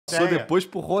Passou depois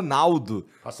pro Ronaldo.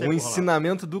 Passei Um pro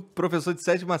ensinamento do professor de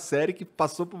 7ª série que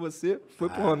passou por você, foi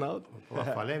pro Ronaldo. Pô,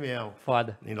 falei mesmo.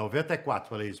 Foda. Em 94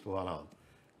 falei isso pro Ronaldo.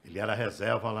 Ele era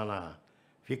reserva lá na...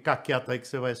 Fica quieto aí que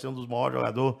você vai ser um dos maiores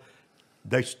jogadores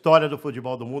da história do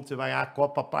futebol do mundo. Você vai ganhar a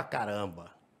Copa pra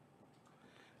caramba.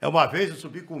 Uma vez eu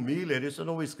subi com o Miller, isso eu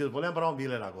não me esqueço. Vou lembrar o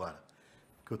Miller agora,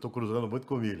 que eu tô cruzando muito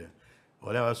com o Miller.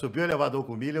 Eu subi o elevador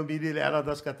com o Miller era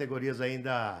das categorias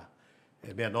ainda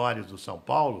menores do São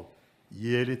Paulo,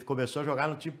 e ele começou a jogar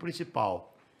no time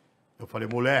principal. Eu falei,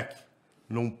 moleque,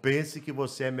 não pense que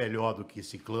você é melhor do que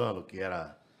Ciclano, que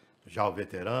era já o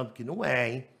veterano, que não é,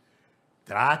 hein?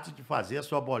 Trate de fazer a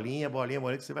sua bolinha,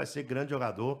 que você vai ser grande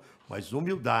jogador, mas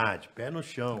humildade, pé no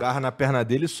chão. Agarra na perna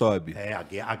dele e sobe.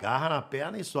 Agarra na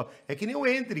perna e sobe. É que nem o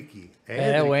Endrick.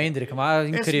 O Endrick, mas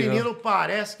incrível. Esse menino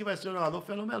parece que vai ser um jogador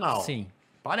fenomenal. Sim.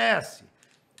 Parece.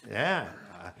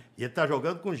 E ele tá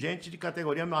jogando com gente de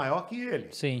categoria maior que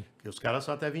ele. Sim. Que os caras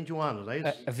são até 21 anos, não é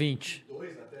isso? 20.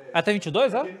 Até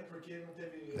 22, é? Porque não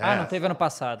teve... Não teve ano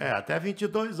passado. Até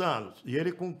 22 anos. E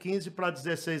ele com 15 para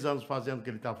 16 anos fazendo o que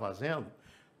ele tá fazendo,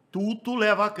 tudo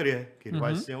leva a crer que ele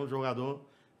vai ser um jogador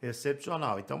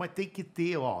excepcional. Então, mas tem que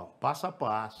ter, passo a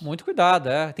passo. Muito cuidado,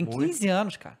 Tem 15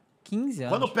 anos, cara. 15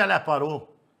 anos. Quando o Pelé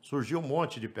parou, surgiu um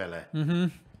monte de Pelé.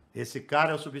 Esse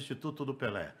cara é o substituto do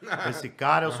Pelé. Esse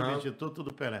cara é o substituto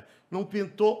do Pelé. Não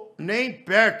pintou nem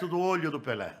perto do olho do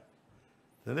Pelé.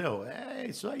 Entendeu? É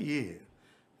isso aí.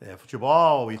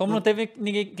 Futebol e Como tudo. não teve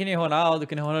ninguém que nem Ronaldo,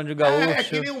 que nem Ronaldinho Gaúcho. É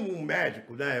que nem um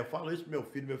médico, né? Eu falo isso pro meu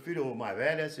filho. Meu filho mais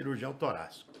velho é cirurgião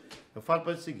torácico. Eu falo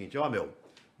para ele o seguinte,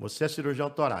 você é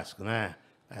cirurgião torácico, né?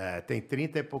 Tem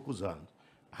 30 e poucos anos.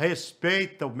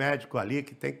 Respeita o médico ali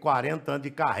que tem 40 anos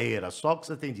de carreira. Só o que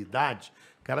você tem de idade,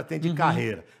 o cara tem de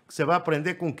carreira. Você vai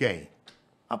aprender com quem?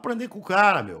 Aprender com o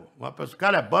cara, meu. Se o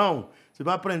cara é bom, você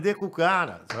vai aprender com o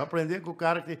cara. Você vai aprender com o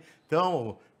cara que...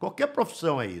 Então, qualquer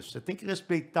profissão é isso. Você tem que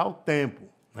respeitar o tempo,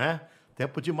 né?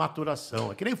 Tempo de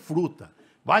maturação. É que nem fruta.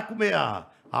 Vai comer a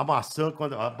maçã,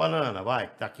 a banana,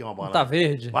 tá aqui uma banana. Tá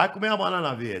verde. Vai comer a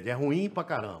banana verde. É ruim pra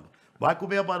caramba. Vai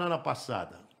comer a banana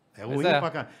passada. É ruim pra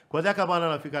caramba. Quando é que a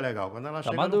banana fica legal? Quando ela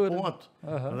chega madura. no ponto.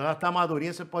 Quando ela tá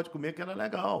madurinha, você pode comer que ela é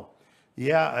legal.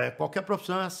 E qualquer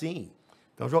profissão é assim.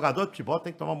 Então, jogador de futebol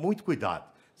tem que tomar muito cuidado.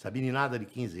 Essa meninada de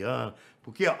 15 anos.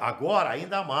 Porque agora,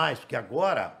 ainda mais, porque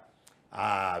agora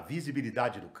a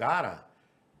visibilidade do cara,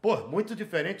 muito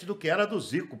diferente do que era do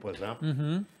Zico, por exemplo.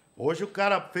 Hoje o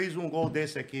cara fez um gol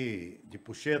desse aqui de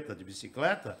puxeta, de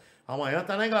bicicleta, amanhã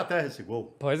tá na Inglaterra esse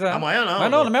gol. Pois é. Amanhã não. Mas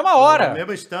não, na mesma hora. No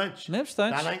mesmo instante. No mesmo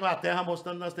instante. Tá na Inglaterra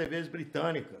mostrando nas TVs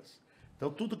britânicas.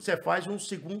 Então tudo que você faz um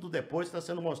segundo depois está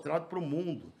sendo mostrado para o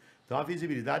mundo. Então a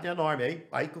visibilidade é enorme.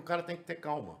 Aí que o cara tem que ter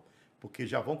calma. Porque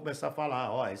já vão começar a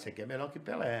falar, esse aqui é melhor que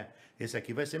Pelé. Esse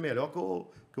aqui vai ser melhor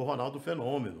que o Ronaldo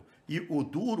Fenômeno. E o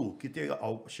duro, que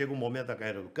chega um momento da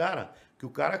carreira do cara, que o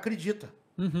cara acredita.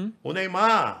 O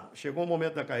Neymar, chegou um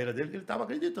momento da carreira dele que ele estava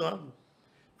acreditando.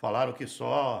 Falaram que foi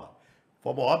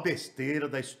a maior besteira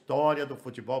da história do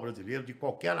futebol brasileiro, de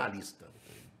qualquer analista.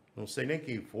 Não sei nem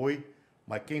quem foi,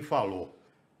 mas quem falou.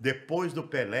 Depois do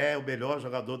Pelé, o melhor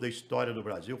jogador da história do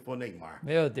Brasil foi o Neymar.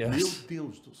 Meu Deus. Meu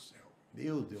Deus do céu.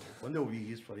 Meu Deus. Quando eu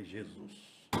vi isso, falei, Jesus.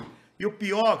 E o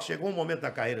pior, que chegou um momento da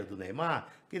carreira do Neymar,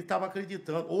 que ele estava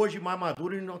acreditando. Hoje, mais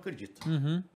maduro, ele não acredita.